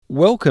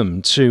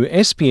Welcome to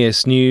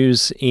SBS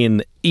News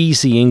in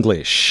Easy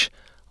English.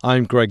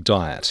 I'm Greg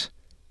Dyatt.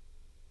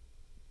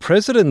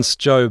 Presidents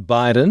Joe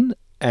Biden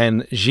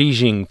and Xi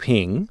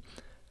Jinping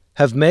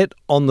have met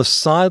on the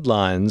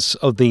sidelines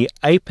of the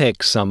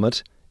APEC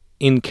summit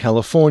in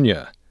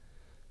California,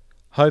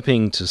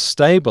 hoping to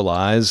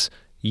stabilise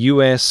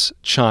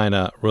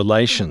US-China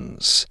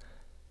relations.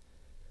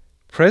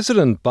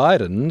 President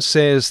Biden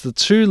says the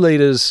two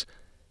leaders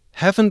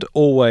haven't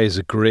always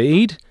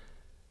agreed,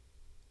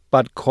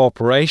 but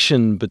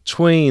cooperation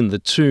between the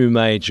two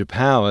major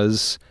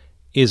powers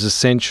is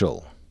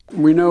essential.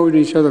 We know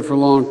each other for a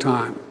long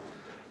time.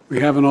 We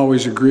haven't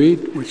always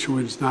agreed, which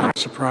was not a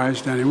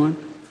surprise to anyone,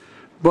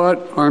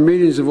 but our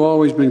meetings have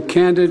always been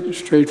candid,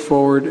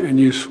 straightforward, and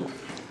useful.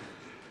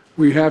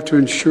 We have to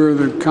ensure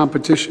that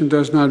competition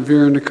does not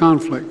veer into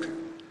conflict.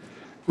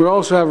 We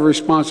also have a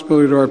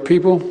responsibility to our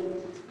people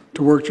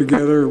to work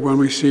together when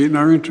we see it in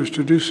our interest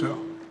to do so.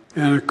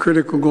 And the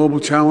critical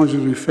global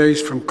challenges we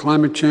face, from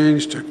climate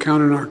change to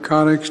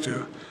counter-narcotics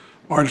to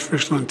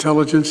artificial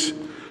intelligence,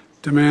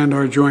 demand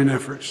our joint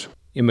efforts.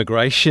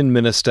 Immigration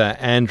Minister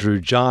Andrew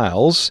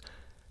Giles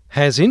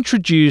has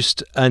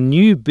introduced a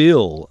new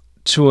bill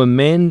to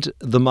amend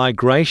the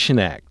Migration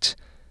Act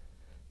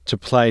to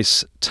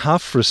place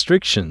tough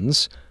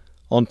restrictions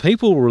on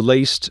people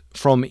released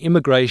from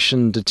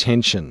immigration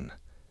detention.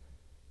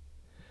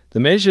 The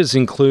measures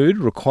include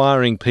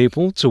requiring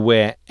people to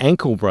wear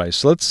ankle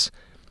bracelets,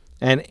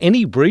 and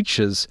any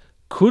breaches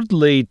could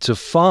lead to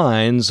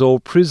fines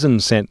or prison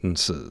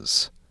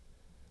sentences.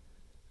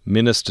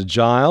 Minister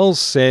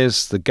Giles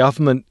says the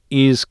government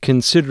is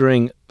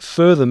considering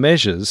further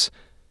measures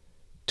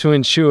to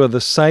ensure the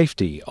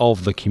safety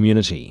of the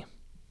community.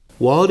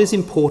 While it is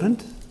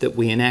important that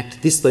we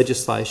enact this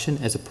legislation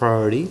as a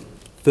priority,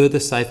 further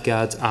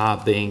safeguards are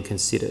being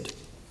considered.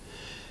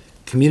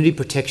 Community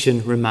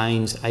protection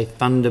remains a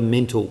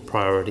fundamental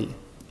priority,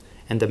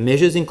 and the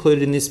measures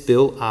included in this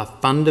bill are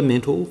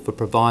fundamental for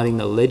providing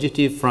the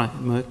legislative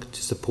framework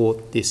to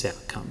support this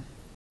outcome.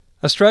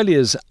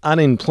 Australia's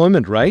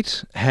unemployment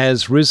rate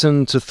has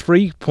risen to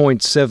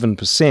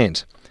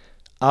 3.7%,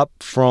 up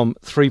from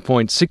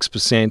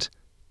 3.6%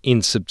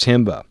 in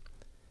September.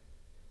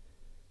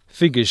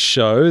 Figures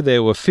show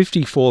there were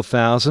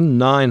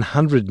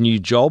 54,900 new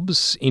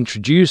jobs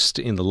introduced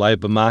in the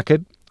labour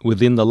market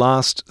within the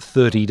last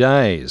 30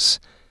 days,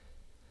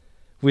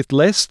 with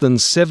less than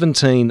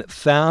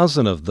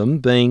 17,000 of them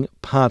being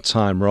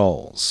part-time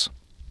roles.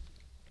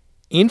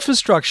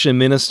 Infrastructure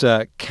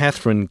Minister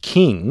Catherine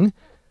King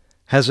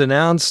has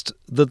announced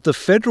that the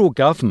federal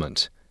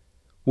government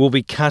will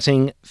be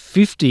cutting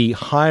 50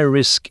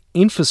 high-risk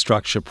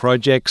infrastructure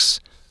projects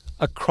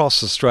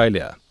across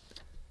Australia.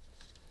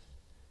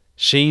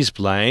 She's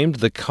blamed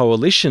the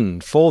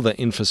Coalition for the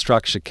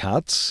Infrastructure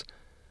cuts,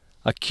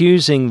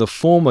 accusing the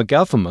former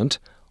government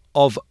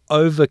of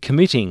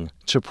over-committing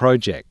to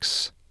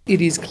projects.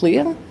 It is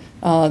clear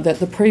that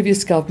the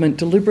previous government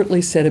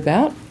deliberately set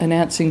about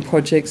announcing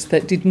projects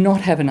that did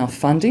not have enough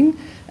funding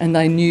and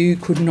they knew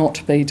could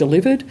not be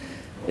delivered.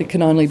 It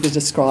can only be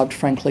described,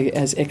 frankly,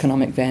 as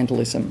economic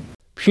vandalism.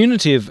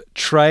 Punitive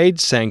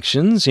trade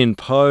sanctions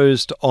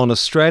imposed on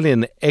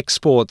Australian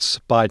exports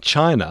by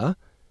China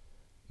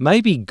may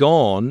be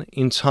gone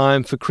in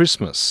time for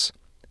Christmas.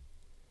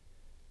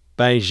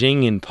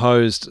 Beijing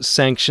imposed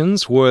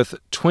sanctions worth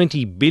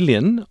 $20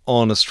 billion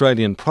on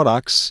Australian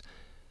products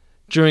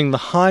during the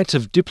height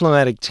of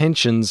diplomatic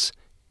tensions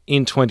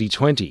in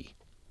 2020.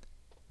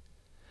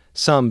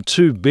 Some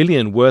 $2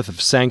 billion worth of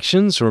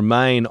sanctions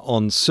remain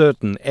on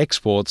certain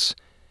exports,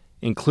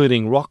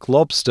 including rock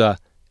lobster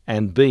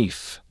and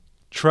beef.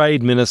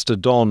 Trade Minister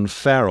Don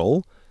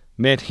Farrell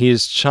met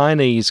his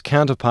Chinese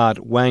counterpart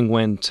Wang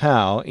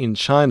Wentao in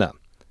China.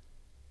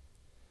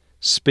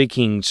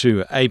 Speaking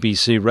to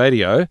ABC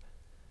Radio,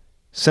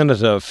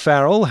 Senator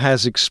Farrell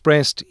has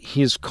expressed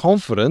his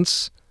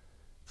confidence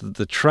that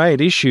the trade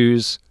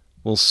issues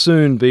will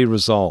soon be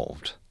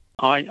resolved.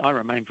 I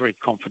remain very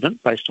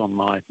confident based on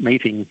my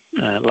meeting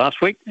last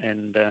week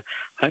and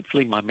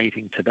hopefully my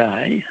meeting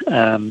today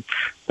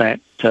that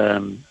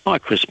by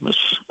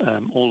Christmas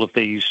all of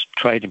these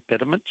trade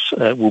impediments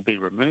will be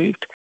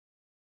removed.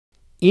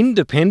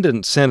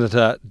 Independent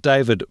Senator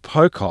David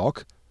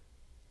Pocock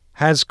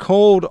has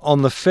called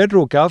on the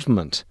federal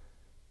government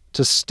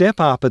to step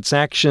up its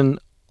action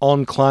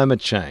on climate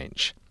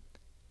change.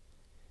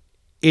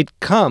 It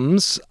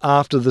comes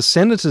after the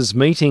Senators'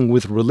 meeting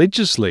with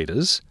religious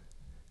leaders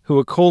who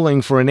are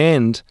calling for an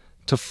end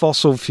to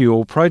fossil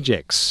fuel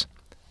projects.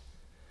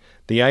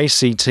 The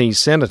ACT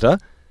Senator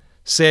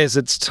says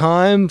it's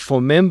time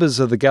for members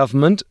of the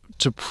government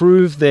to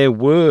prove their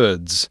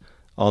words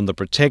on the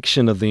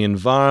protection of the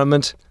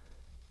environment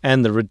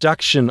and the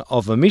reduction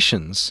of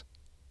emissions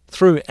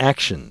through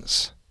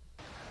actions.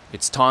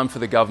 It's time for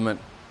the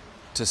government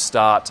to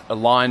start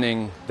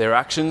aligning their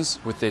actions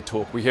with their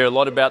talk. We hear a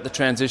lot about the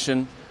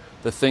transition.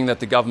 The thing that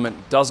the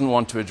government doesn't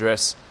want to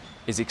address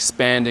is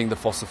expanding the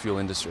fossil fuel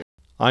industry.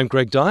 I'm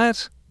Greg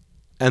Dyatt,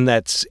 and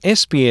that's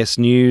SBS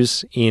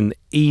News in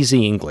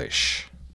Easy English.